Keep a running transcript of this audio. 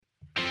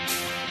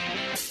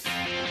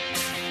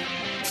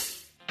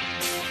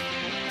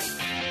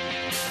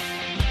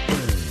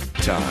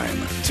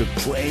Time to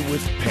play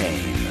with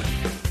pain,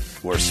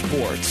 where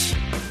sports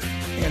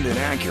and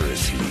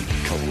inaccuracy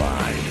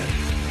collide.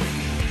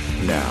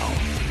 Now,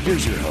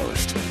 here's your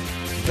host,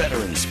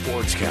 veteran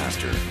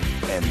sportscaster,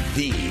 and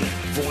the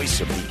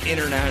voice of the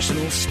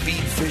International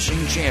Speed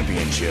Fishing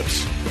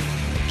Championships,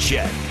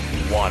 Chet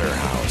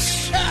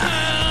Waterhouse.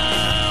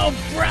 Oh,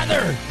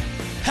 brother!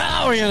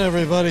 How are you,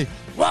 everybody?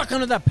 Welcome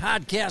to the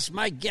podcast.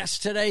 My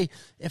guest today,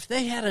 if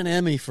they had an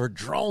Emmy for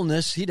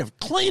drollness, he'd have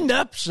cleaned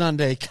up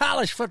Sunday.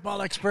 College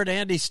football expert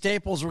Andy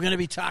Staples. We're going to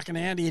be talking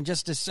to Andy in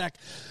just a sec.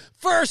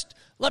 First,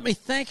 let me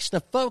thank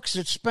the folks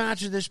that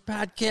sponsor this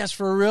podcast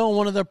for real.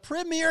 One of the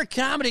premier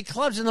comedy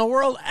clubs in the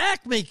world,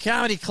 Acme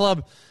Comedy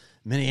Club,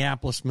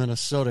 Minneapolis,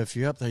 Minnesota. If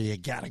you're up there, you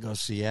got to go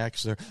see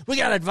Axe there. We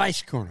got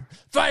Advice Corner,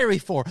 Fiery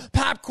Four,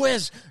 Pop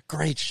Quiz.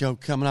 Great show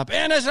coming up.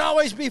 And as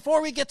always,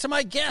 before we get to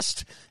my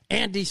guest,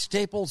 Andy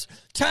Staples,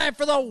 time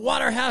for the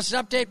Waterhouse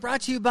Update,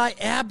 brought to you by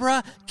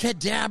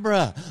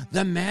Abracadabra,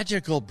 the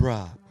magical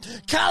bra.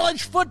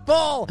 College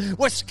football.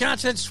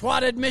 Wisconsin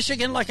swatted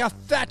Michigan like a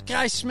fat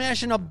guy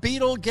smashing a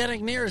beetle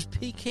getting near his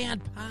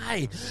pecan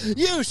pie.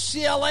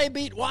 UCLA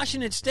beat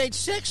Washington State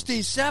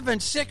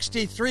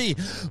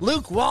 67-63.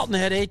 Luke Walton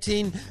had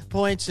 18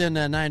 points and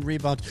 9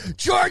 rebounds.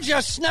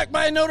 Georgia snuck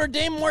by Notre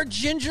Dame more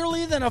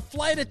gingerly than a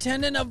flight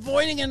attendant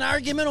avoiding an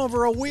argument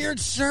over a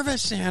weird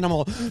service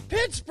animal.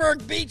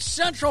 Pittsburgh beat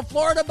Central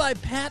Florida by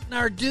Pat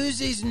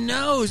Narduzzi's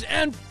nose.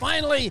 And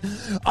finally,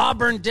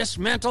 Auburn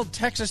dismantled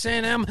Texas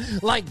A&M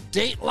like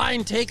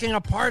Dateline taking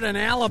apart an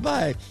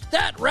alibi.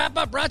 That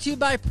wrap-up brought to you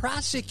by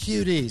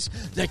Prosecuties,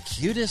 the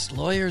cutest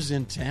lawyers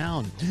in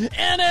town.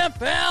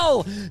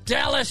 NFL!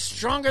 Dallas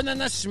stronger than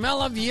the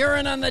smell of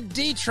urine on the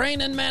D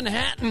train in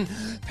Manhattan.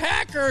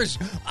 Packers!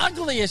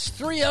 Ugliest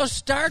 3-0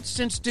 start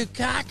since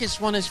Dukakis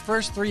won his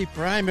first 3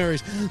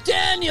 primaries.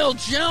 Daniel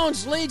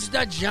Jones leads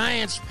the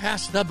Giants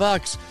past the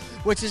Bucks,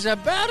 which is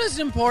about as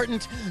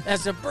important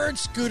as a bird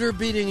scooter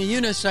beating a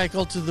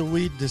unicycle to the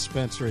weed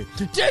dispensary.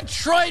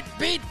 Detroit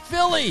beat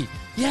Philly.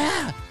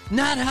 Yeah,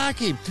 not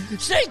hockey.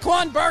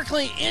 Saquon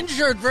Barkley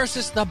injured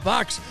versus the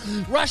Bucks.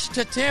 Rushed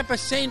to Tampa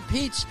St.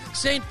 Pete's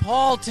St.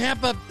 Paul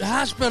Tampa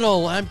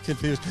Hospital. I'm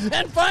confused.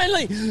 And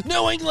finally,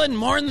 New England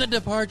mourned the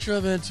departure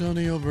of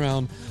Antonio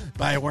Brown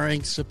by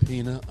wearing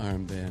subpoena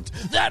armbands.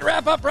 That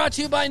wrap-up brought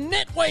to you by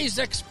Knitways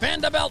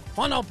Expand-A-Belt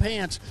Funnel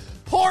Pants.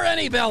 Pour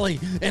any belly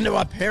into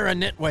a pair of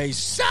Knitways.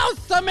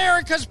 South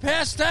America's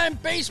pastime,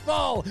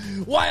 baseball.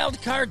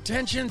 Wild card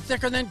tension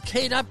thicker than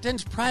Kate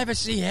Upton's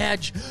privacy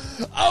hedge.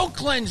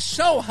 Oakland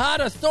so hot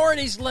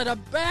authorities lit a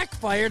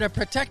backfire to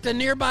protect a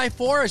nearby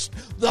forest.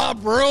 The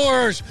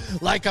Brewers,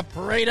 like a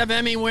parade of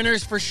Emmy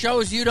winners for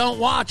shows you don't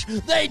watch,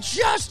 they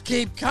just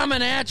keep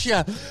coming at you.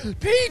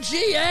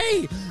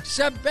 PGA,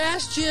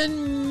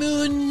 Sebastian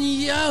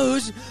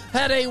Munoz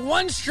had a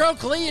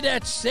one-stroke lead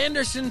at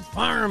Sanderson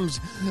Farms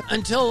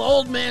until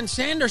old man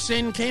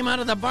Sanderson came out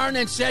of the barn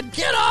and said,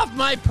 "Get off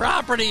my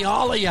property,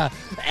 all of you."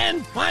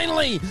 And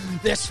finally,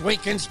 this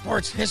week in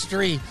sports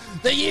history,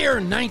 the year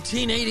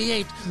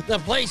 1988, the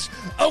place,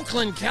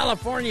 Oakland,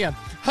 California.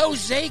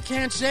 Jose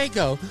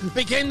Canseco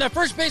became the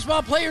first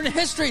baseball player in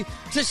history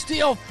to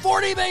steal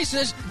 40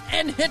 bases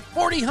and hit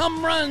 40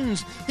 home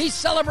runs. He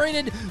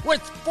celebrated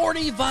with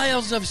 40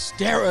 vials of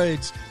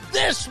steroids.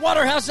 This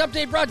Waterhouse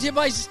Update brought to you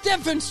by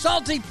Stiff and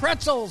Salty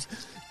Pretzels.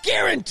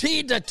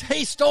 Guaranteed to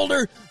taste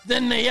older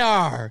than they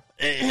are.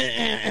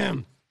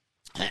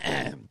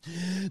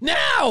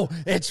 Now,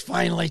 it's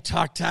finally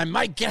talk time.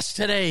 My guest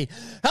today,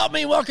 help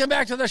me welcome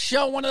back to the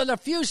show one of the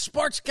few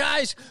sports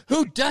guys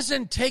who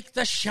doesn't take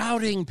the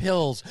shouting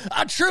pills.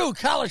 A true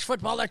college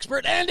football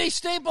expert, Andy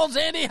Staples.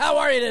 Andy, how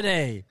are you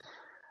today?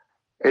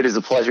 It is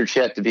a pleasure,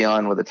 Chet, to be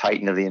on with a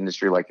titan of the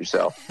industry like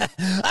yourself.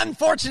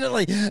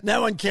 Unfortunately,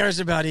 no one cares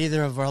about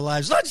either of our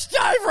lives. Let's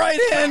dive right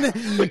in.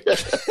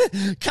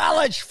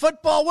 College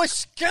football,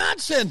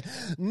 Wisconsin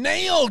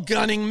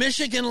nail-gunning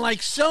Michigan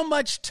like so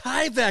much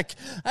Tyvek.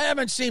 I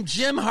haven't seen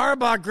Jim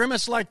Harbaugh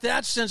grimace like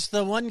that since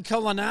the one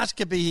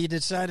colonoscopy he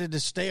decided to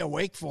stay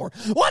awake for.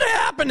 What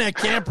happened at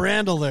Camp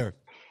Randall there?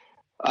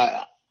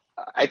 I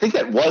think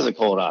that was a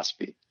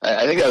colonoscopy.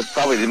 I think that was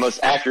probably the most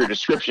accurate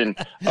description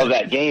of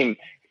that game.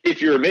 If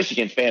you're a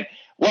Michigan fan,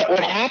 what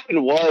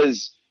happened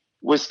was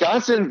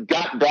Wisconsin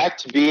got back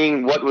to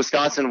being what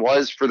Wisconsin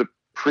was for the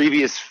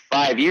previous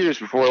 5 years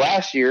before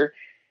last year.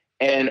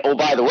 And, oh,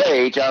 by the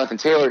way, Jonathan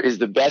Taylor is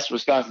the best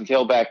Wisconsin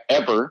tailback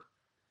ever,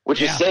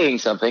 which is saying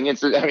something.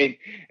 Think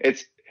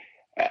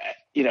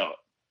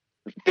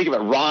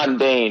about Ron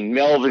Dane,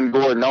 Melvin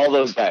Gordon, all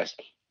those guys.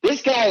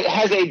 This guy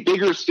has a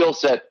bigger skill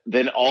set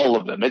than all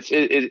of them.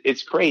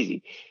 It's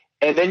crazy.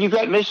 And then you've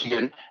got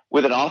Michigan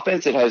with an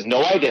offense that has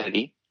no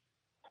identity,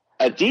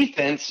 a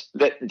defense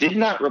that did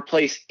not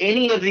replace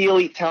any of the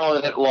elite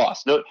talent that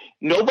lost.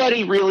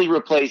 Nobody really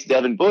replaced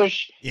Devin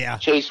Bush,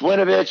 Chase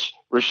Winovich,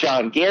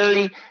 Rashawn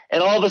Gary,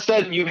 and all of a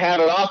sudden you have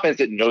an offense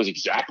that knows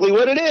exactly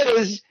what it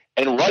is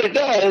and what it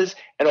does,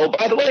 and oh,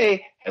 by the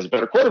way, has a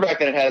better quarterback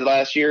than it had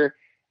last year,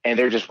 and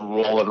they're just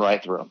rolling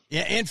right through them.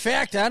 Yeah, in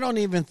fact, I don't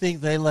even think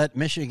they let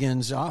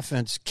Michigan's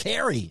offense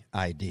carry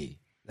ID.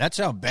 That's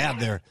how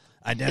bad their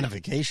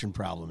identification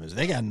problem is.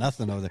 They got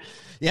nothing over there.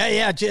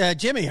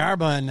 Jimmy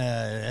Harbaugh,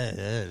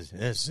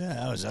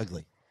 that was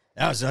ugly.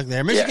 That was ugly.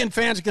 Are Michigan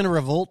fans going to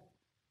revolt?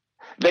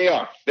 They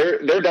are.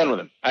 They're done with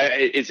him.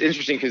 It's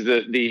interesting because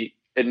the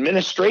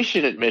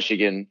administration at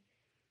Michigan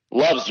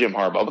loves Jim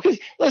Harbaugh because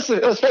let's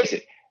face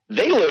it,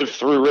 they lived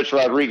through Rich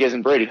Rodriguez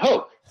and Brady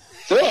Hoke.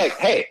 So they're like,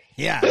 hey,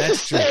 this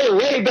is still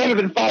way better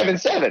than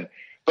 5-7.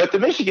 But the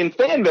Michigan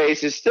fan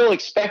base is still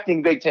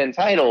expecting Big Ten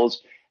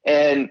titles.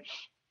 And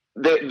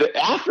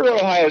after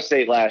Ohio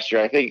State last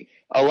year, I think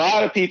a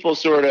lot of people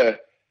sort of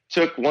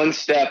took one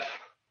step,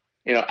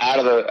 out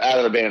of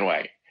the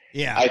bandwagon.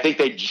 Yeah, I think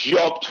they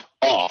jumped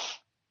off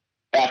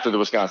after the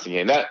Wisconsin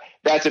game.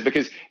 That's it,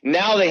 because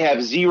now they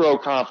have zero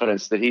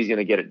confidence that he's going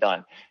to get it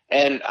done.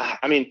 And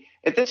I mean,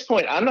 at this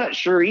point, I'm not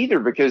sure either,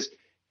 because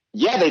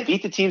they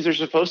beat the teams they're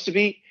supposed to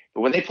beat,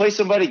 but when they play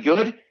somebody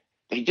good,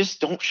 they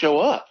just don't show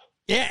up.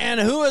 Yeah, and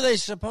who are they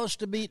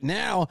supposed to beat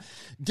now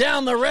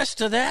down the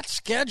rest of that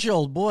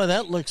schedule? Boy,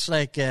 that looks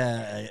like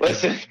guys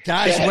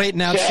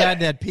waiting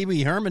outside that Pee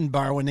Wee Herman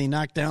bar when they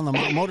knock down the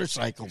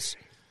motorcycles.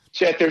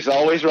 Chet, there's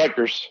always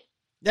Rutgers.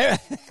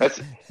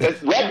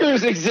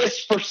 Rutgers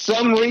exists for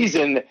some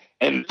reason,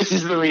 and this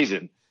is the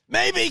reason.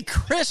 Maybe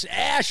Chris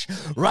Ash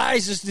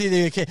rises to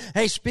the occasion.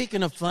 Hey,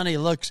 speaking of funny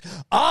looks,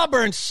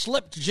 Auburn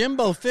slipped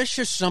Jimbo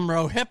Fisher some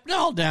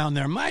Rohypnol down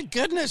there. My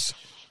goodness.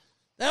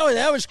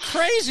 That was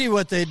crazy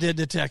what they did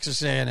to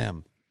Texas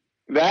A&M.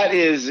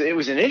 It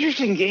was an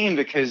interesting game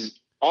because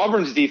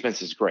Auburn's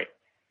defense is great,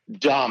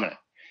 dominant.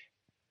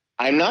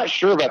 I'm not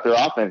sure about their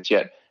offense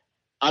yet.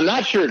 I'm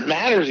not sure it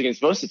matters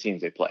against most of the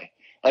teams they play.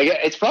 Like,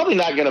 it's probably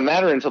not going to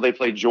matter until they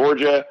play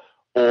Georgia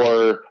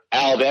or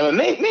Alabama.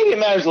 Maybe it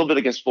matters a little bit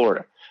against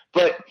Florida,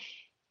 but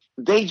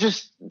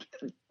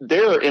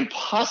they're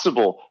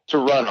impossible to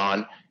run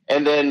on.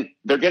 And then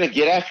they're going to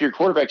get after your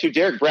quarterback, too.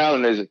 Derek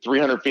Brown is a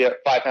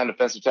 305-pound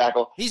defensive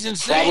tackle. He's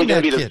insane,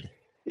 that kid.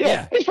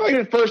 Yeah, he's probably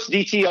the first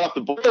DT off the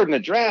board in the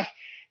draft.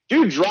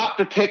 Dude dropped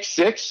a pick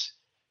 6.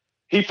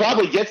 He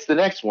probably gets the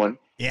next one.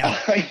 Yeah.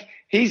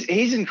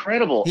 He's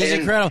incredible. He's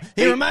incredible.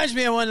 He reminds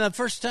me of when the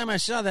first time I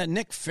saw that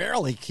Nick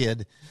Fairley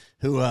kid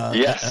who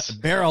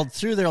barreled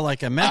through there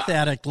like a meth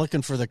addict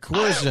looking for the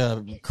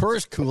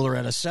Coors cooler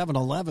at a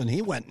 7-Eleven.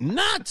 He went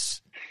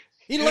nuts.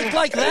 He looked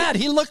like that.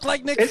 He looked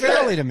like Nick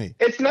Fairley to me.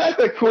 It's not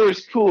the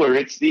Coors cooler.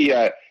 It's the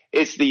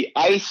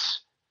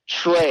ice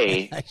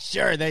tray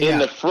in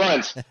the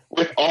front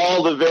with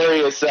all the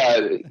various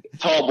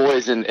tall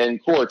boys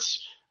and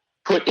quarts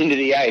put into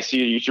the ice.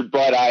 You use your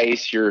Bud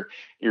Ice, your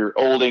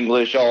Old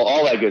English,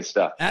 all that good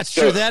stuff. That's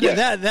true.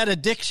 That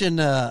addiction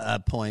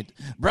point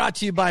brought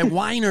to you by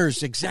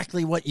Winers,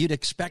 exactly what you'd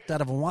expect out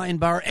of a wine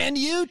bar, and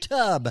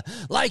YouTube,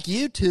 like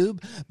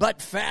YouTube,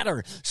 but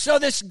fatter. So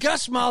this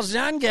Gus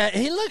Malzahn guy,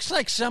 he looks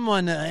like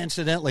someone,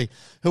 incidentally,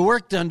 who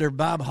worked under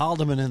Bob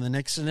Haldeman in the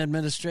Nixon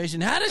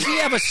administration. How does he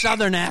have a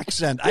Southern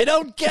accent? I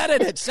don't get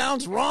it. It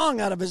sounds wrong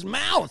out of his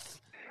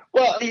mouth.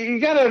 Well, you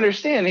got to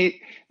understand,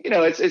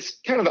 it's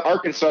kind of the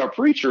Arkansas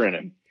preacher in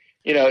him.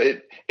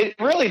 It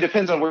really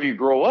depends on where you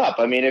grow up.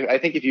 I mean, I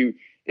think if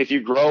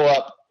you grow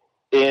up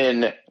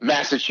in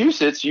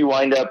Massachusetts, you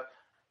wind up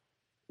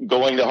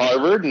going to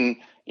Harvard and,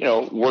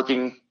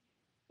 working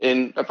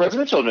in a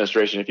presidential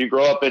administration. If you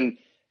grow up in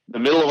the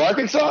middle of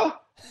Arkansas,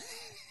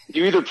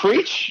 you either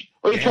preach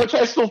or you coach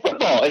high school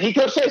football. And he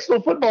coached high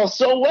school football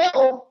so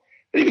well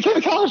that he became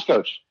a college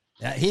coach.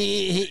 Yeah,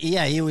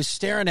 he was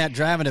staring at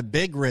driving a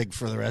big rig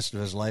for the rest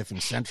of his life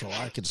in Central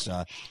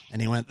Arkansas,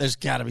 and he went, "There's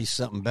got to be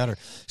something better."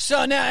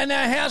 So now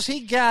has he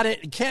got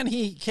it? Can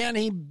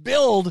he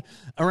build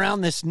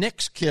around this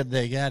Nix kid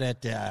they got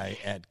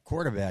at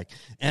quarterback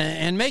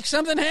and make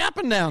something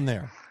happen down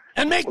there?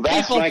 And make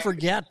people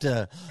forget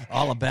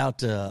all about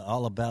the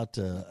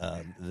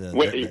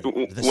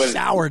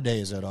sour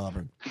days at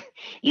Auburn.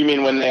 You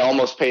mean when they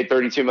almost paid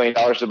 $32 million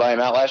to buy him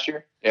out last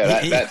year?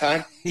 Yeah, that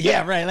time?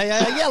 Yeah, right.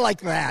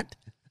 Like that.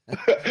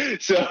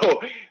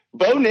 So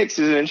Bo Nix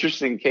is an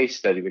interesting case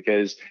study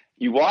because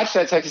you watch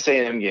that Texas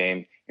A&M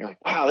game, you're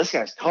like, wow, this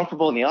guy's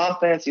comfortable in the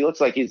offense. He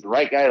looks like he's the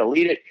right guy to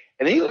lead it.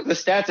 And then you look at the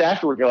stats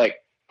afterward, you're like,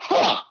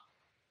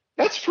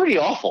 that's pretty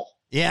awful.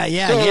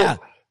 Yeah.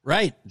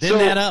 Right.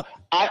 Didn't add up.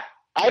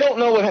 I don't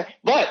know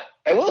but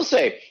I will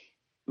say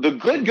the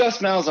good Gus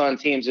Malzahn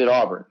teams at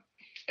Auburn,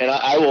 and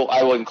I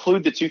will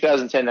include the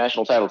 2010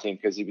 national title team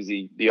because he was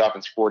the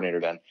offensive coordinator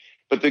then.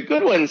 But the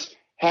good ones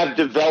have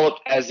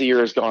developed as the year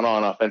has gone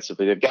on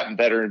offensively. They've gotten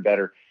better and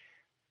better.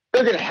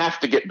 They're going to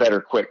have to get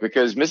better quick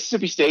because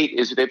Mississippi State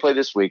is who they play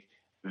this week.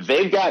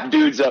 They've got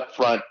dudes up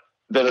front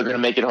that are going to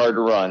make it hard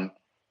to run.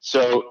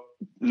 So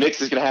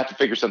Nix is going to have to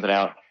figure something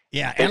out.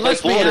 Yeah, and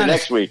let's play Florida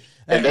next week.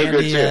 And they're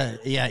good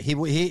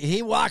too.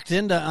 He walked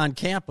into on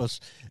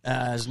campus.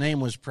 His name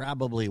was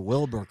probably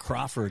Wilbur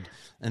Crawford,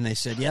 and they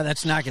said, "Yeah,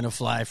 that's not going to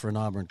fly for an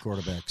Auburn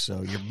quarterback.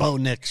 So you're Bo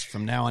Nix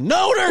from now on."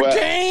 Notre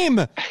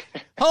Dame,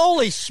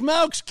 holy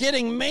smokes,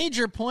 getting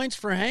major points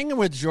for hanging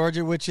with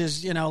Georgia, which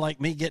is like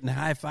me getting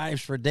high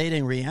fives for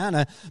dating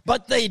Rihanna.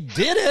 But they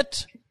did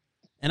it,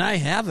 and I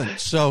haven't.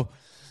 So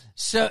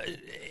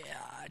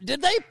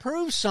did they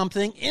prove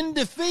something in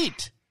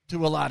defeat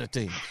to a lot of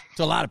teams,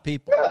 to a lot of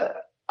people?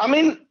 I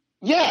mean,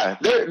 yeah,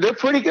 they're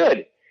pretty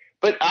good.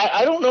 But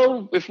I don't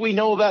know if we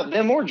know about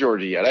them or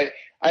Georgia yet.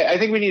 I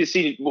think we need to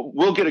see.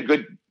 We'll get a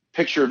good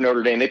picture of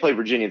Notre Dame. They play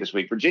Virginia this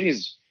week.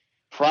 Virginia's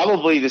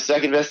probably the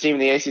second best team in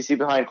the ACC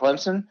behind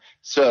Clemson.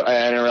 So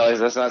I didn't realize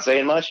that's not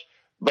saying much.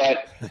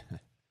 But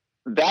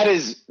that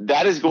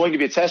is going to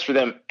be a test for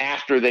them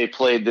after they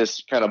played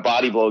this kind of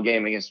body blow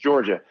game against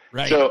Georgia.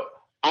 Right. So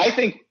I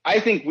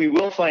think we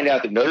will find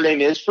out that Notre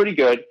Dame is pretty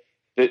good,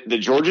 that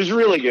Georgia's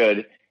really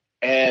good,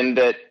 and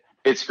that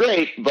it's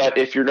great. But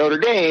if you're Notre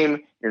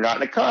Dame, you're not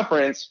in a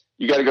conference,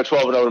 you got to go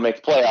 12-0 to make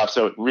the playoff.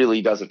 So it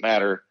really doesn't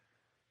matter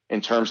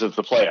in terms of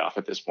the playoff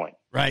at this point.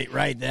 Right.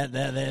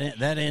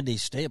 That Andy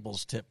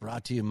Staples tip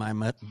brought to you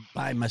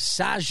by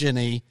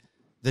Misogyny,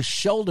 the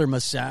shoulder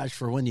massage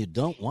for when you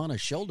don't want a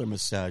shoulder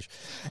massage.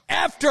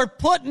 After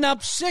putting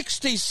up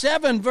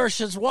 67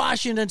 versus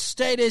Washington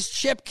State, is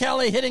Chip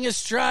Kelly hitting his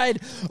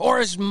stride, or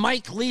is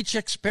Mike Leach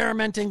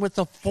experimenting with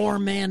the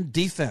four-man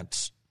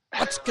defense?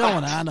 What's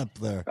going on up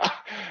there?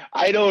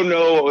 I don't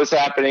know what was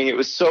happening. It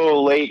was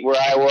so late where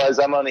I was.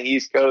 I'm on the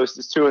East Coast.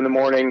 It's 2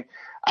 a.m.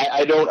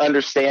 I don't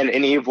understand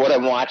any of what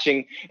I'm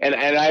watching. And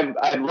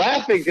I'm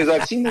laughing because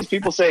I've seen these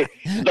people say,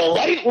 the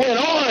light went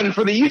on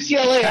for the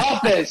UCLA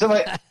offense. I'm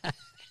like,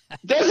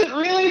 does it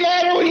really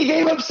matter when you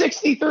gave up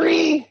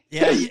 63?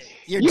 Yeah,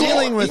 you're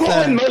dealing with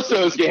won most of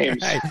those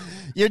games. Right.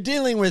 You're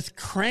dealing with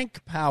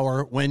crank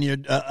power when you're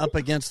up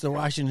against the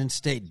Washington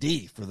State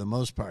D for the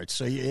most part.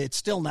 So it's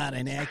still not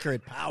an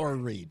accurate power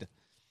read.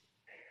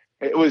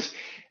 It was.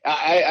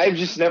 I've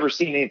just never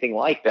seen anything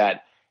like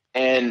that.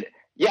 And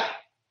yeah,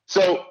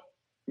 so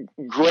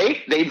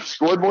great. They've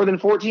scored more than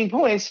 14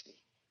 points.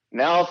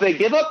 Now, if they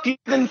give up fewer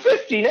than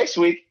 50 next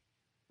week,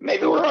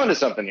 maybe we're onto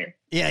something here.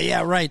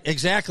 Yeah, right.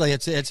 Exactly.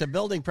 It's a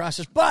building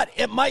process, but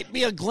it might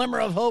be a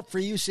glimmer of hope for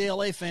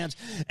UCLA fans.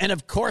 And,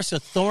 of course, a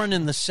thorn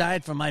in the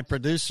side for my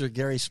producer,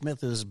 Gary Smith,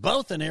 who is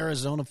both an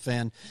Arizona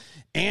fan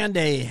and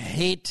a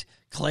hate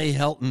Clay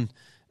Helton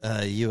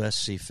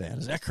USC fan.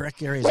 Is that correct,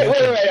 Gary? Wait.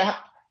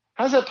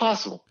 How's that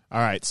possible? All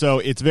right, so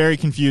it's very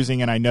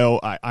confusing, and I know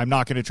I'm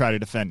not going to try to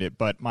defend it,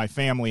 but my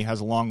family has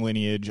a long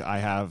lineage. I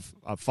have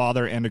a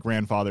father and a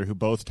grandfather who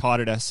both taught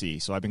at SC,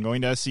 so I've been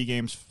going to SC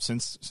games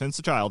since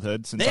the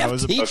childhood. Since they have I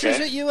was teachers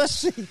at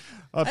USC?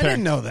 I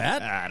didn't know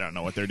that. I don't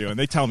know what they're doing.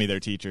 They tell me they're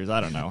teachers. I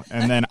don't know.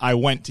 And then I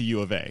went to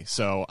U of A,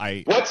 so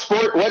I. What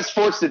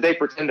sports did they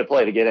pretend to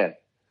play to get in?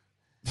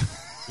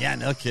 Yeah,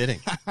 no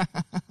kidding.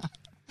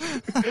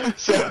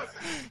 So,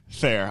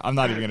 fair. I'm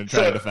not even going to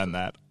try to defend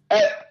that.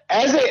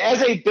 As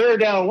a bear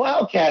down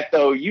Wildcat,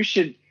 though, you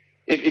should,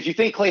 if you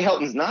think Clay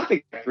Helton's not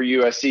the guy for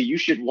USC, you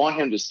should want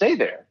him to stay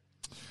there.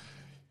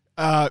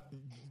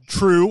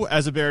 True,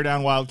 as a bear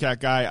down Wildcat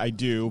guy, I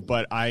do,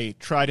 but I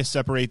try to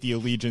separate the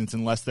allegiance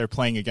unless they're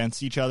playing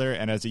against each other.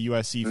 And as a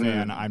USC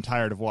fan, I'm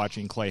tired of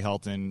watching Clay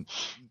Helton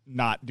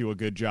not do a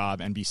good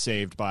job and be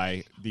saved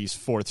by these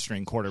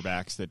fourth-string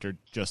quarterbacks that are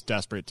just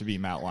desperate to be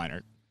Matt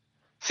Leinart.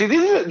 See,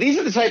 these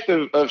are the type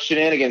of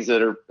shenanigans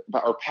that are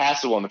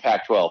passable in the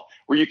Pac-12,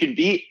 where you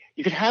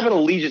could have an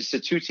allegiance to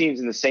two teams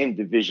in the same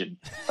division.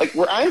 Like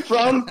where I'm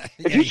from,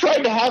 if you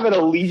tried to have an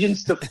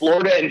allegiance to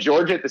Florida and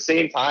Georgia at the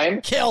same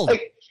time, killed.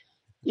 Like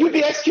you'd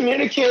be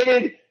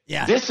excommunicated,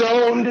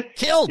 disowned,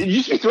 killed. You'd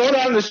just be thrown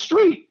out on the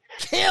street.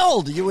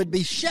 Killed. You would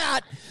be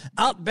shot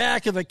out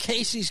back of a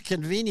Casey's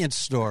convenience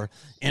store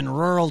in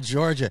rural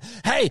Georgia.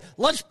 Hey,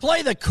 let's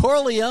play the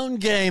Corleone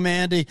game,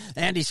 Andy.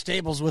 Andy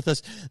Staples with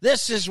us.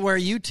 This is where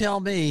you tell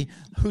me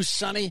who's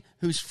Sonny,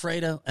 who's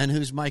Fredo, and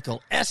who's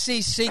Michael.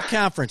 SEC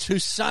Conference.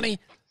 Who's Sonny,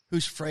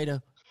 who's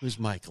Fredo, who's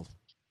Michael?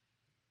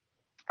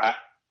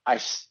 I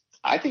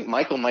think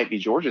Michael might be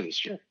Georgia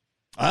this year.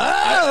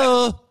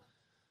 Oh,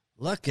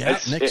 look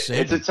out, Nick Saban.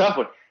 It's a tough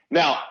one.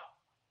 Now,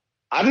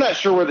 I'm not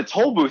sure where the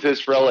toll booth is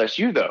for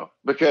LSU though,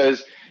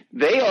 because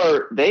they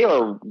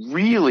are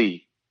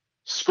really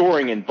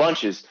scoring in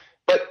bunches.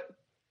 But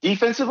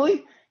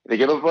defensively, they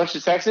gave up a bunch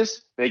to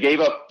Texas. They gave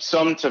up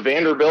some to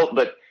Vanderbilt.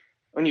 But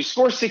when you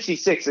score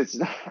 66, it's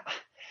not.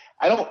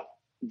 I don't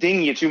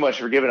ding you too much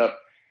for giving up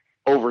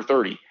over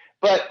 30.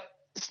 But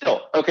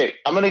still, okay,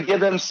 I'm going to give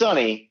them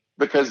Sonny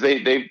because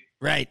they've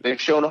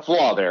shown a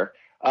flaw there.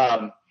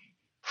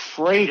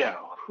 Fredo,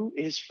 who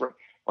is Fredo?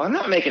 Well, I'm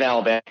not making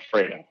Alabama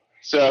Fredo.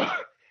 So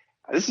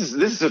this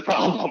is a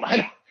problem.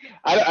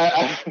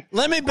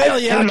 Let me bail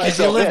you out because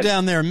you live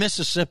down there.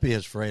 Mississippi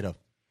is Fredo.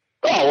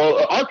 Oh,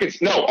 well,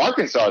 Arkansas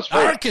is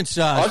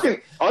Fredo.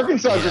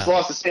 Arkansas just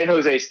lost to San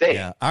Jose State.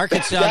 Yeah,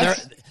 Arkansas,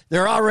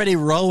 they're already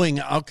rowing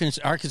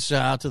Arkansas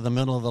out to the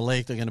middle of the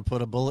lake. They're going to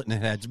put a bullet in their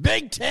heads.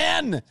 Big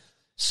Ten,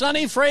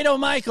 Sonny, Fredo,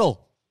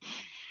 Michael.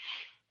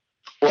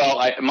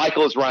 Well,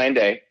 Michael is Ryan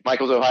Day.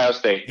 Michael's Ohio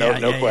State.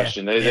 No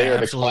question. They are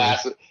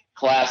the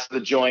class of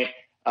the joint.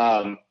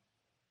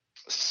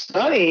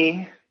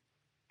 Sonny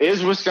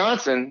is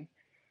Wisconsin.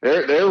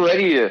 They're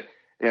ready to,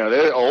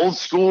 they're old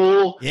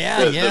school.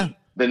 The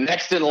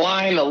next in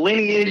line, the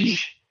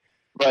lineage.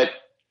 But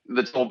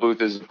the toll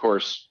booth is, of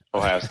course,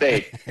 Ohio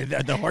State.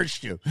 the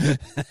horseshoe.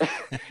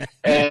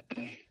 And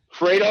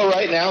Fredo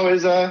right now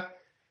is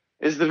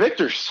the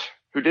victors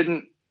who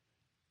didn't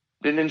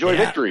enjoy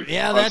victory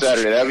on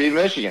Saturday. That would be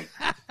Michigan.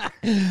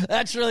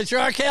 That's really true.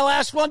 Okay,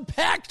 last one,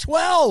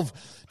 Pac-12.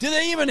 Do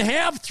they even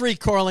have 3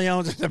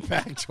 Corleones in the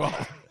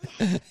Pac-12?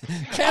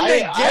 Can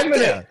they get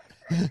there?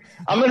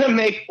 I'm going to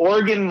make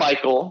Oregon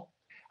Michael.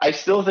 I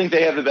still think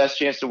they have the best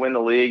chance to win the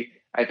league.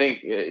 I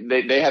think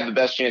they have the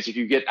best chance if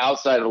you get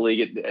outside of the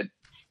league at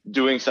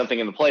doing something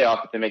in the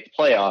playoff, if they make the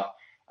playoff.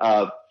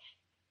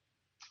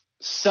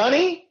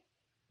 Sonny?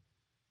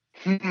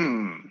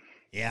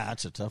 Yeah,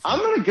 that's a tough one. I'm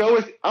going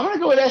to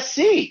go with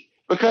SC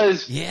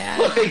because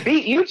look, they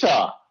beat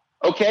Utah.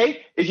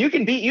 Okay? If you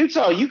can beat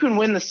Utah, you can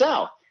win the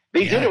South.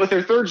 They did it with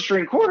their third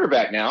string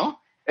quarterback now.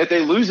 If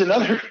they lose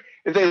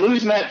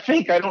Matt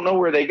Fink, I don't know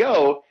where they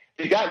go.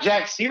 They got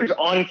Jack Sears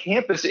on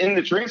campus in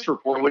the transfer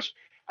portal, which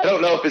I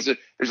don't know if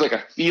there's like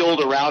a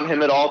field around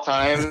him at all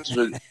times.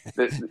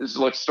 It's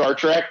like Star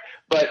Trek.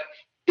 But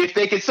if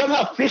they could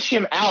somehow fish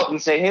him out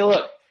and say, hey,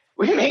 look,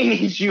 we may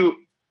need you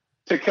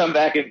to come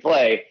back and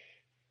play,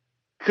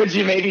 could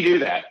you maybe do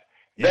that?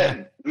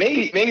 Yeah.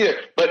 Maybe.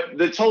 But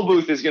the toll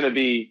booth is going to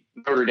be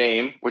Notre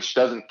Dame, which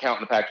doesn't count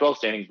in the Pac-12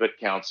 standings, but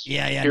counts.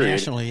 Yeah, period.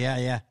 Nationally,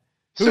 yeah.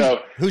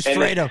 Who's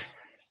Fredo?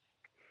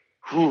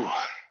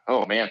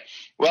 Oh, man.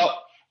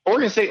 Well,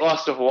 Oregon State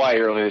lost to Hawaii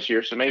earlier this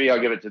year, so maybe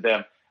I'll give it to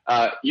them.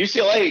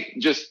 UCLA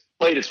just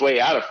played its way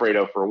out of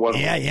Fredo for 1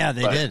 week. Yeah,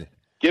 they did.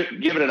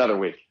 Give it another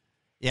week.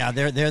 Yeah,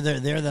 they're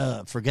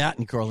the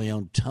forgotten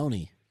Corleone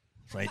Tony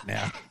right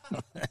now. All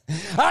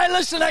right,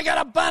 listen, I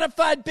got a bona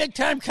fide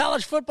big-time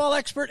college football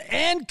expert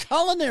and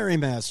culinary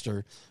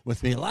master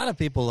with me. A lot of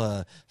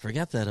people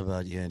forget that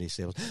about you, Andy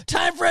Staples.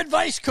 Time for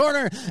Advice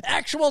Corner.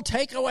 Actual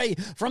takeaway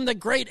from the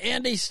great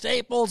Andy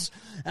Staples.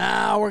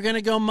 We're going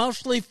to go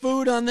mostly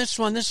food on this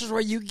one. This is where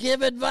you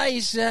give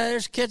advice.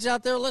 There's kids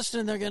out there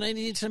listening. They're going to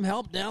need some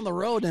help down the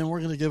road, and we're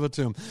going to give it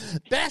to them.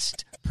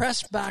 Best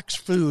press box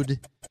food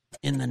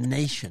in the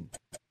nation.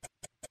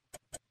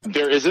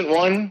 There isn't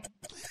one.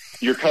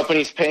 Your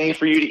company's paying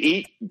for you to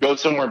eat. Go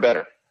somewhere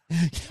better.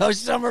 Go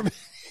somewhere.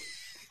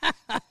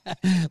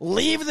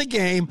 Leave the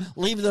game.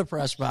 Leave the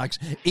press box.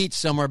 Eat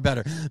somewhere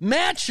better.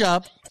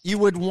 Matchup you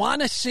would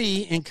want to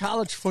see in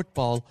college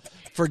football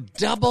for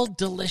double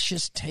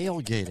delicious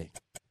tailgating.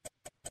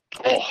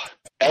 Oh,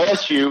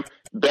 LSU,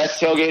 best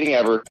tailgating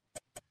ever.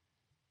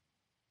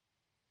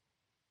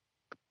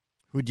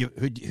 Who'd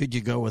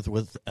you go with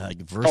versus?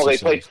 Oh,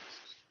 they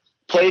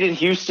played in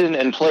Houston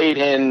and played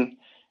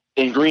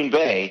in Green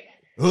Bay.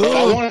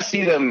 I want to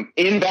see them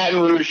in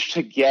Baton Rouge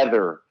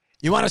together.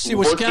 You want to see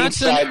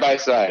Wisconsin side by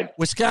side?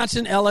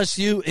 Wisconsin,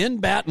 LSU in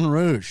Baton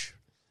Rouge.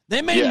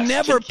 They may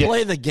never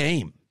play the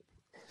game.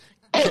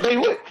 Oh, they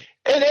would,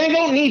 and they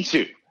don't need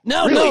to.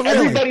 No, really. Really.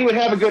 Everybody would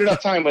have a good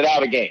enough time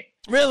without a game.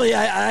 Really,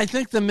 I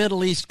think the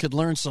Middle East could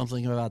learn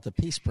something about the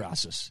peace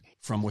process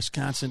from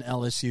Wisconsin,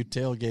 LSU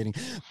tailgating.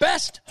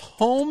 Best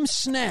home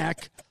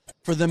snack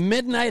for the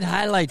midnight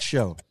highlight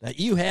show that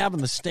you have in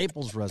the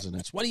Staples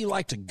residence. What do you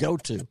like to go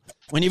to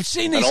when you've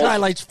seen these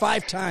highlights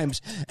 5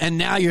 times and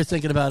now you're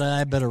thinking about,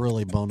 I better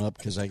really bone up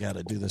because I got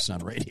to do this on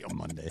radio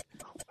Monday?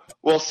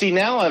 Well, see,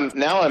 now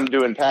I'm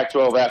doing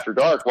Pac-12 After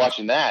Dark,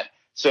 watching that.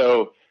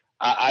 So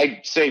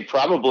I'd say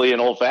probably an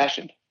old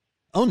fashioned.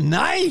 Oh,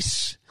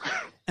 nice.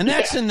 And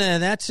that's in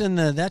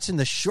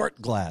the short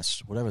glass,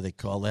 whatever they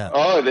call that.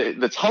 Oh,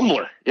 the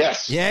tumbler.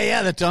 Yes.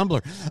 Yeah, the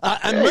tumbler.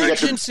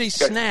 Emergency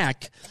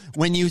snack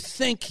when you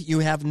think you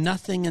have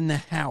nothing in the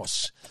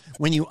house.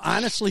 When you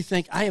honestly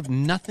think, I have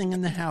nothing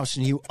in the house,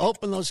 and you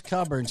open those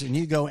cupboards and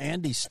you go,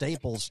 Andy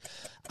Staples,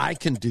 I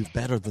can do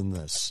better than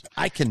this.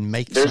 I can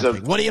make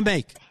something. What do you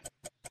make?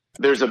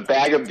 There's a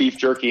bag of beef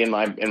jerky in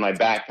my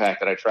backpack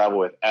that I travel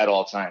with at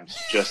all times,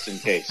 just in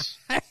case.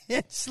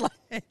 It's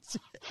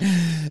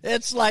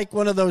like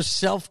one of those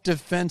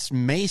self-defense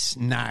mace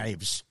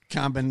knives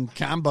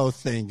combo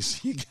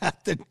things. You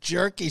got the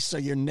jerky, so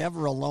you're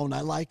never alone.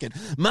 I like it.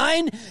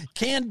 Mine,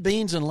 canned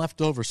beans and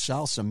leftover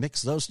salsa.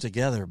 Mix those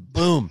together.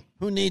 Boom.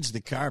 Who needs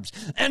the carbs?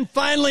 And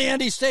finally,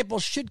 Andy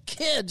Staples, should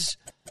kids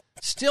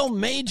still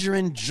major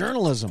in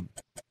journalism?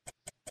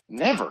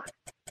 Never.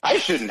 I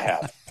shouldn't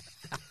have.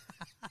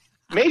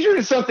 Major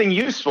in something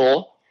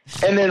useful,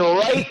 and then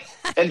write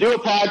and do a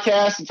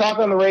podcast and talk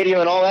on the radio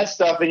and all that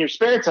stuff in your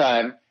spare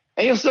time,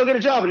 and you'll still get a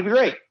job. It'll be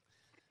great.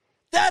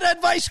 That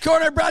Advice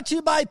Corner brought to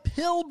you by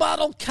Pill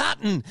Bottle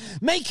Cotton.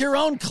 Make your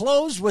own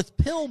clothes with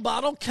Pill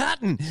Bottle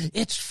Cotton.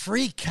 It's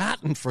free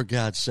cotton, for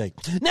God's sake.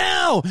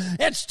 Now,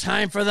 it's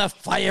time for the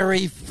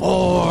Fiery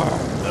Four.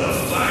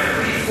 The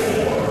Fiery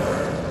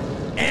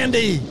Four.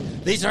 Andy,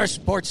 these are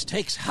sports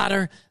takes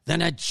hotter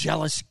than a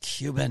jealous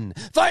Cuban.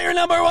 Fire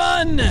number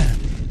 1.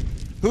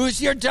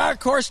 Who's your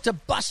dark horse to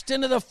bust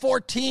into the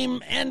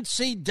 4-team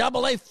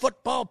NCAA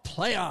football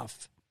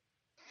playoff?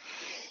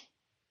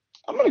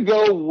 I'm going to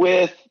go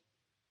with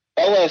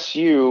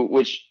LSU,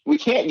 which we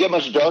can't get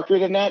much darker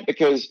than that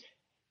because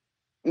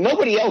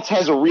nobody else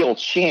has a real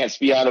chance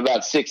beyond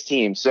about 6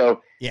 teams.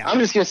 So I'm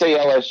just going to say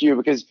LSU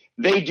because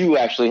they do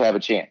actually have a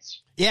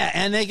chance. Yeah,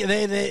 and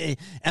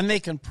they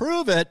can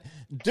prove it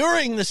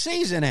during the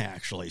season,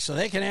 actually, so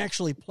they can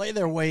actually play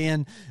their way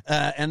in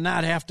and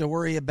not have to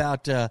worry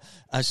about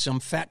some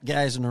fat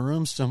guys in a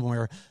room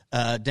somewhere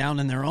down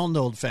in their own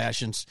old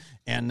fashions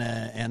and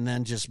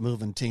then just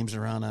moving teams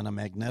around on a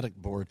magnetic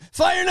board.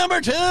 Fire number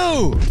 2.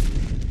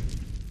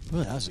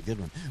 Ooh, that was a good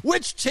one.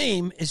 Which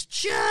team is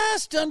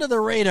just under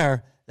the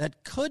radar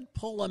that could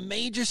pull a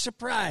major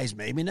surprise?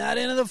 Maybe not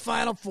into the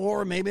Final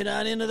Four, maybe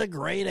not into the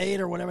Grade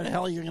 8 or whatever the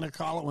hell you're going to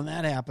call it when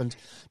that happens.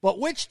 But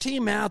which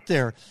team out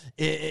there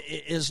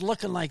is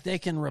looking like they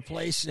can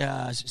replace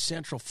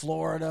Central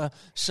Florida,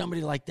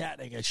 somebody like that?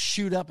 They can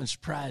shoot up and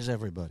surprise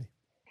everybody.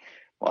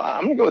 Well,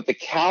 I'm going to go with the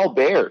Cal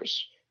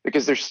Bears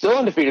because they're still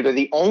undefeated. They're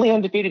the only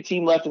undefeated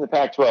team left in the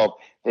Pac-12.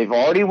 They've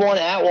already won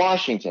at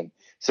Washington.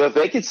 So if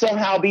they could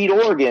somehow beat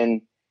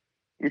Oregon,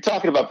 you're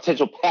talking about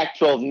potential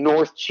Pac-12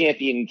 North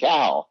champion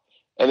Cal.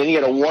 And then you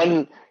get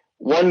a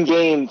one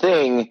game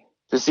thing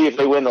to see if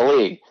they win the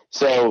league.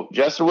 So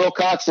Justin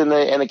Wilcox and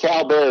the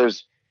Cal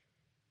Bears,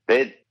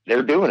 they're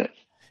doing it.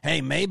 Hey,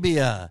 maybe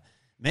a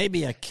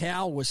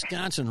Cal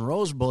Wisconsin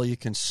Rose Bowl. You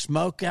can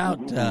smoke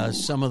out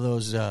some of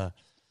those. Well,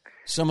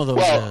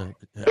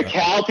 the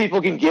Cal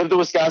people can give the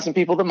Wisconsin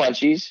people the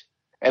munchies,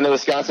 and the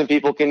Wisconsin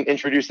people can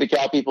introduce the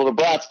Cal people to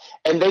brats,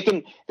 and they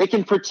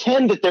can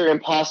pretend that they're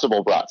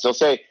impossible brats. They'll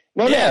say,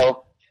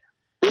 no,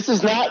 this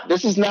is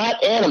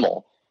not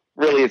animal.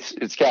 Really,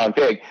 it's cow and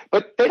pig,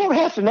 but they don't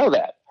have to know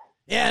that.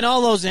 Yeah, and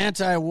all those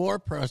anti-war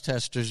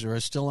protesters who are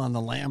still on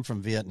the lam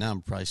from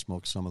Vietnam probably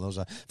smoked some of those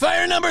out.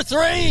 Fire number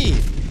 3.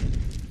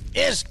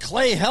 Is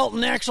Clay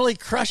Helton actually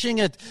crushing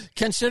it,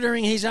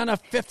 considering he's on a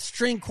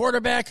 5th-string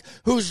quarterback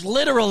who's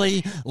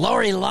literally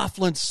Lori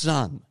Loughlin's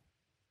son?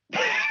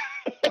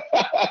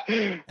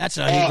 That's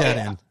how he got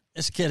in.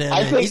 This kid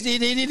he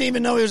didn't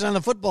even know he was on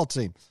the football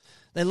team.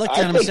 They looked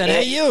at him and said,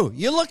 hey,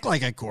 you look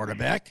like a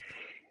quarterback.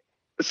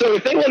 So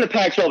if they win the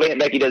Pac-12, Aunt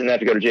Becky doesn't have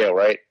to go to jail,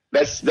 right?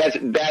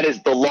 That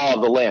is the law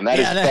of the land. That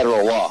is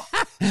federal law.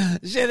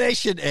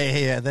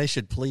 Yeah, they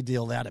should plea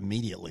deal that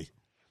immediately.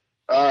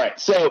 All right.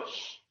 So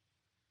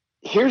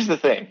here's the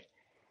thing.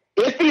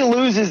 If he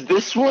loses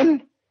this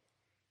one,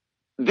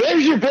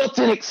 there's your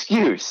built-in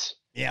excuse.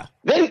 Yeah.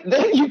 Then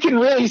you can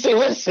really say,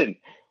 listen,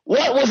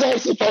 what was I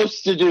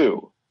supposed to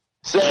do?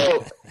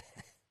 So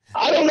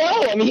I don't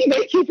know. I mean, he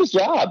may keep his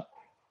job.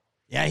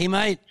 Yeah, he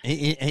might.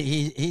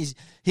 He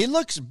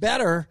looks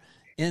better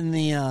in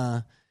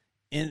the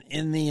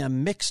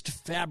mixed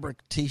fabric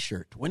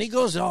T-shirt. When he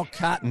goes all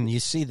cotton, you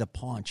see the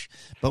paunch.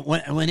 But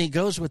when he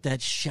goes with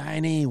that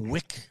shiny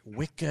wick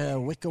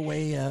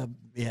away,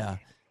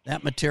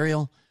 that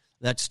material,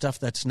 that stuff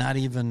that's not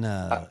even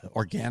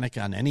organic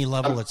on any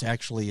level. It's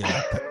actually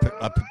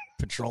a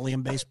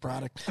petroleum-based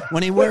product.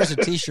 When he wears a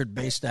T-shirt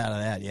based out of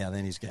that,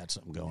 then he's got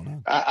something going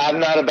on. I'm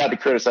not about to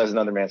criticize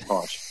another man's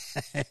paunch.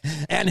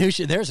 And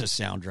there's a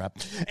sound drop.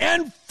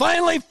 And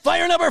finally,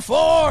 fire number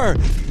 4.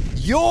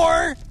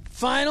 Your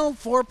Final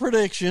Four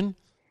prediction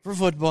for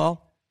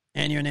football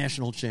and your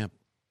national champ.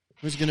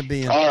 Who's going to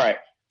be in? All right.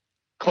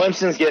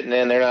 Clemson's getting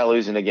in. They're not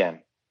losing again.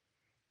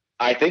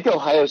 I think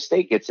Ohio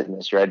State gets in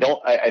this year.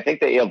 I think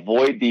they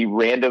avoid the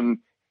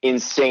random,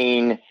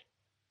 insane,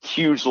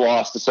 huge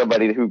loss to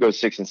somebody who goes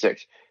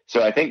 6-6.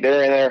 So I think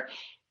they're in there.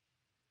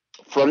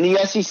 From the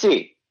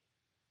SEC,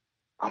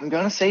 I'm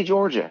going to say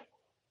Georgia.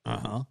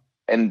 Uh-huh.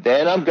 And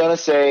then I'm going to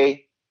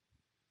say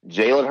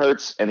Jalen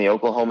Hurts and the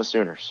Oklahoma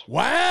Sooners.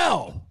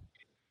 Wow.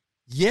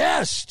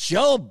 Yes,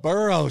 Joe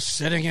Burrow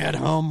sitting at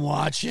home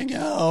watching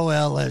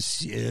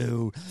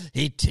LSU.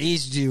 He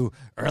teased you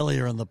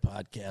earlier in the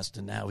podcast,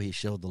 and now he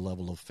showed the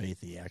level of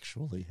faith he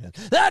actually had.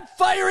 That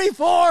Fiery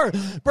 4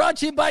 brought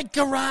to you by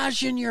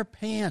Garage in Your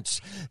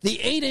Pants, the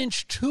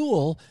 8-inch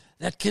tool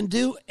that can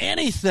do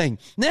anything.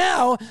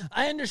 Now,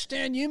 I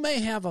understand you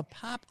may have a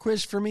pop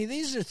quiz for me.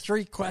 These are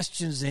 3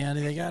 questions,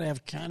 Andy. They got to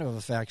have kind of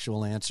a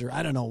factual answer.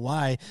 I don't know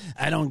why.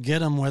 I don't get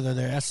them, whether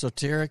they're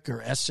esoteric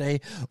or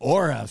essay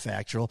or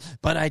factual,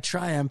 but I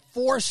try. I'm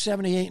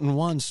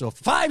 478-1, so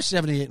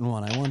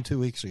 578-1. I won 2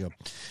 weeks ago.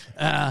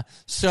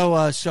 So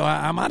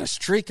I'm on a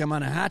streak. I'm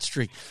on a hot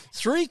streak.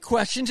 3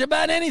 questions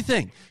about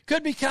anything.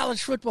 Could be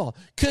college football.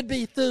 Could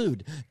be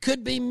food.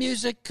 Could be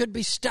music. Could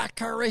be stock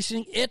car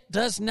racing. It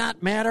does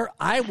not matter.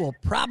 I will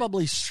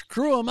probably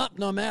screw them up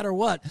no matter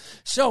what.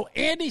 So,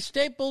 Andy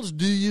Staples,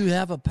 do you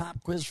have a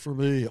pop quiz for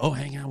me? Oh,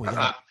 hang on. We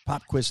got a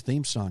pop quiz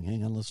theme song.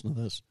 Hang on. Listen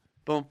to this.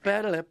 Pop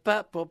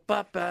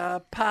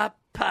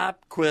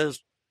quiz.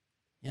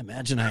 Yeah,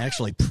 imagine I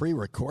actually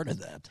pre-recorded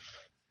that.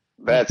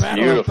 That's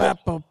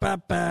beautiful.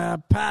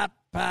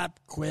 Pop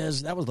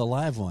quiz. That was the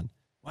live one.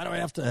 Why do I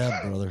have to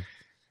have, brother?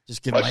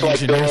 Just give Much my like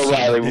Bill engineer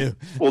O'Reilly,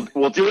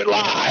 we'll do it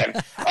live.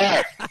 All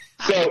right.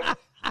 So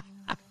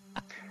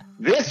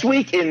this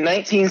week in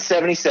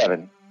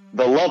 1977,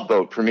 The Love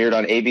Boat premiered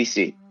on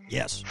ABC.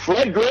 Yes.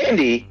 Fred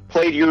Grandy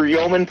played your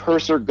Yeoman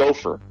Purser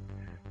Gopher.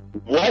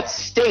 What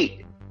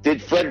state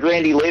did Fred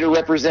Grandy later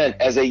represent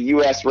as a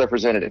U.S.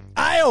 representative?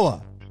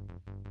 Iowa.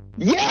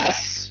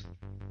 Yes.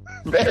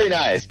 Very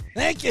nice.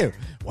 Thank you.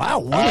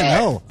 Wow,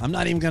 1-0. I'm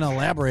not even going to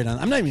elaborate on.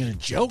 I'm not even going to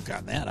joke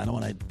on that. I don't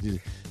want to do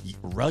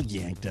rug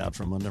yanked out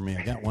from under me.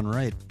 I got one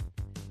right.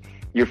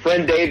 Your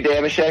friend Dave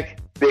Damashek,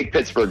 big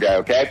Pittsburgh guy.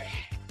 Okay,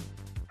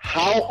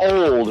 how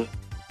old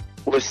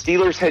was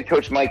Steelers head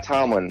coach Mike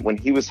Tomlin when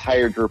he was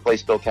hired to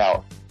replace Bill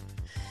Cowher?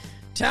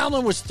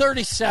 Tomlin was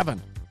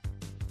 37.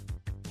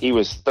 He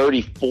was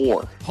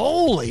 34.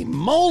 Holy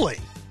moly.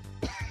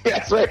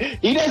 That's right.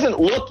 He doesn't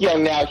look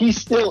young now. He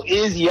still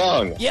is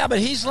young. Yeah, but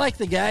he's like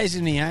the guys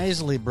in the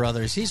Isley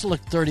brothers. He's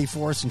looked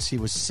 34 since he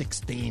was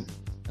 16.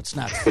 That's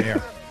not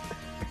fair.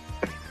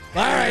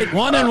 All right,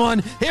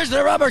 1-1. Here's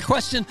the rubber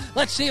question.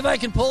 Let's see if I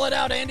can pull it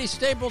out. Andy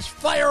Staples,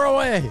 fire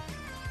away.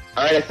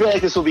 All right, I feel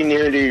like this will be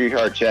near and dear to your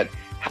heart, Chet.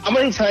 How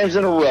many times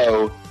in a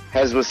row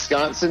has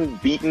Wisconsin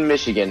beaten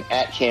Michigan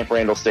at Camp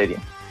Randall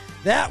Stadium?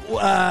 That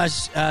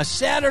was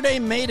Saturday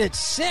made it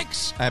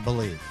 6, I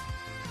believe.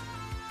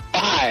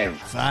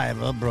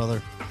 5, oh,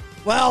 brother.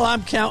 Well,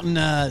 I'm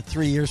counting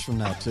 3 years from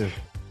now, too.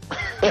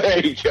 There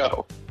you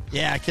go.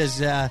 Yeah, because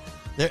they're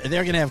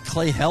going to have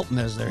Clay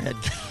Helton as their head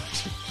coach.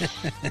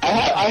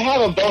 I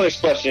have a bonus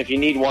question if you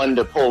need one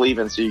to pull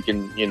even so you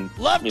can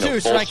Love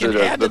to, so I can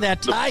add to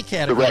that tie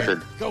category. The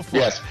record. Go for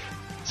it.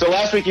 So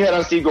last week you had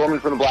on Steve Gorman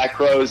from the Black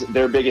Crowes.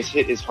 Their biggest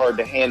hit is Hard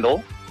to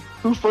Handle.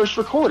 Who first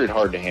recorded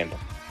Hard to Handle?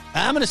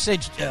 I'm going to say, let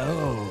me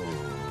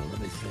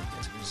think. I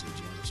was going to say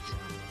Janis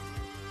Joplin.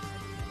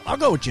 I'll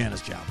go with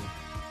Janis Joplin.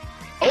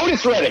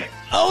 Otis Redding.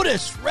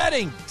 Otis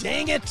Redding.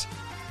 Dang it.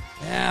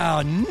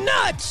 Oh,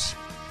 nuts.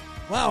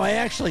 Wow, I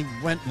actually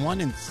went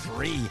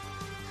 1-3.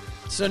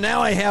 So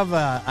now I have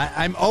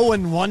I'm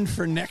 0-1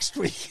 for next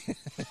week.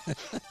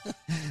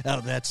 Oh,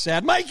 that's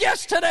sad. My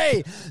guest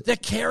today, the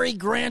Cary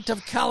Grant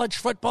of college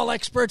football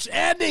experts,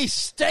 Andy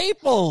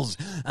Staples,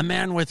 a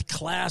man with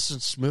class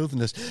and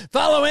smoothness.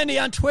 Follow Andy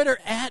on Twitter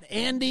at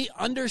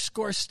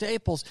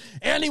Andy_Staples.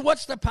 Andy,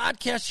 what's the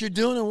podcast you're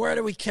doing and where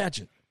do we catch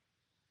it?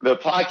 The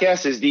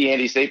podcast is The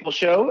Andy Staples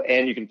Show,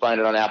 and you can find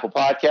it on Apple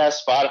Podcasts,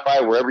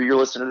 Spotify, wherever you're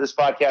listening to this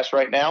podcast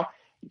right now.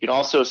 You can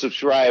also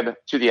subscribe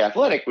to The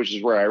Athletic, which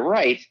is where I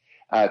write,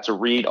 to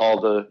read all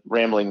the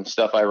rambling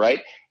stuff I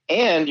write.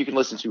 And you can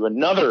listen to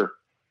another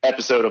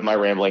episode of my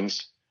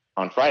ramblings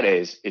on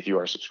Fridays if you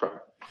are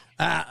subscribed.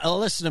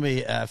 Listen to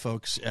me,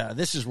 folks.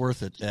 This is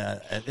worth it.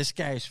 This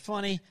guy is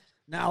funny,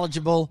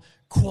 knowledgeable,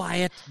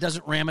 quiet,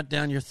 doesn't ram it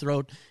down your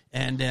throat,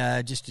 and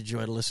just a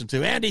joy to listen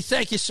to. Andy,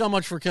 thank you so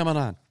much for coming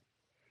on.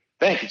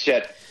 Thank you,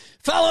 Chet.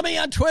 Follow me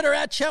on Twitter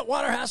at Chet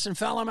Waterhouse and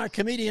follow my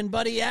comedian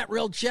buddy at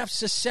Real Jeff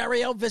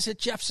Cesario. Visit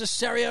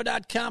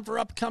jeffcesario.com for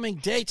upcoming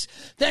dates.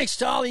 Thanks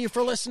to all of you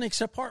for listening.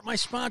 Support my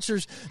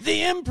sponsors,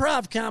 the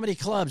Improv Comedy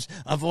Clubs.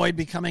 Avoid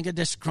becoming a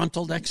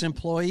disgruntled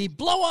ex-employee.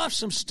 Blow off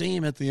some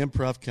steam at the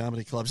Improv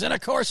Comedy Clubs. And,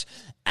 of course,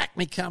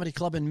 Acme Comedy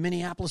Club in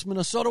Minneapolis,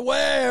 Minnesota,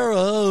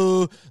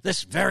 where,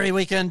 this very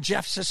weekend,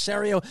 Jeff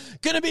Cesario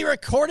going to be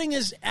recording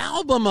his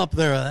album up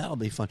there. That'll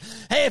be fun.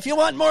 Hey, if you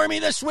want more of me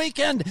this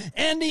weekend,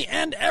 Andy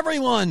and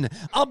everyone,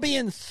 I'll be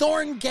in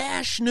Thorn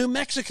Gash, New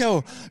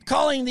Mexico,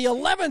 calling the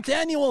 11th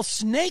annual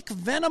Snake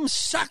Venom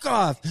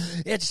Suck-Off.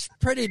 It's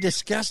pretty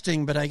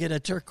disgusting, but I get a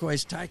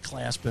turquoise tie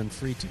clasp and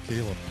free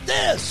tequila.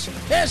 This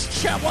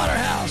is Chet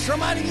Waterhouse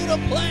reminding you to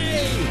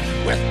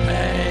play with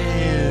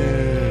pain.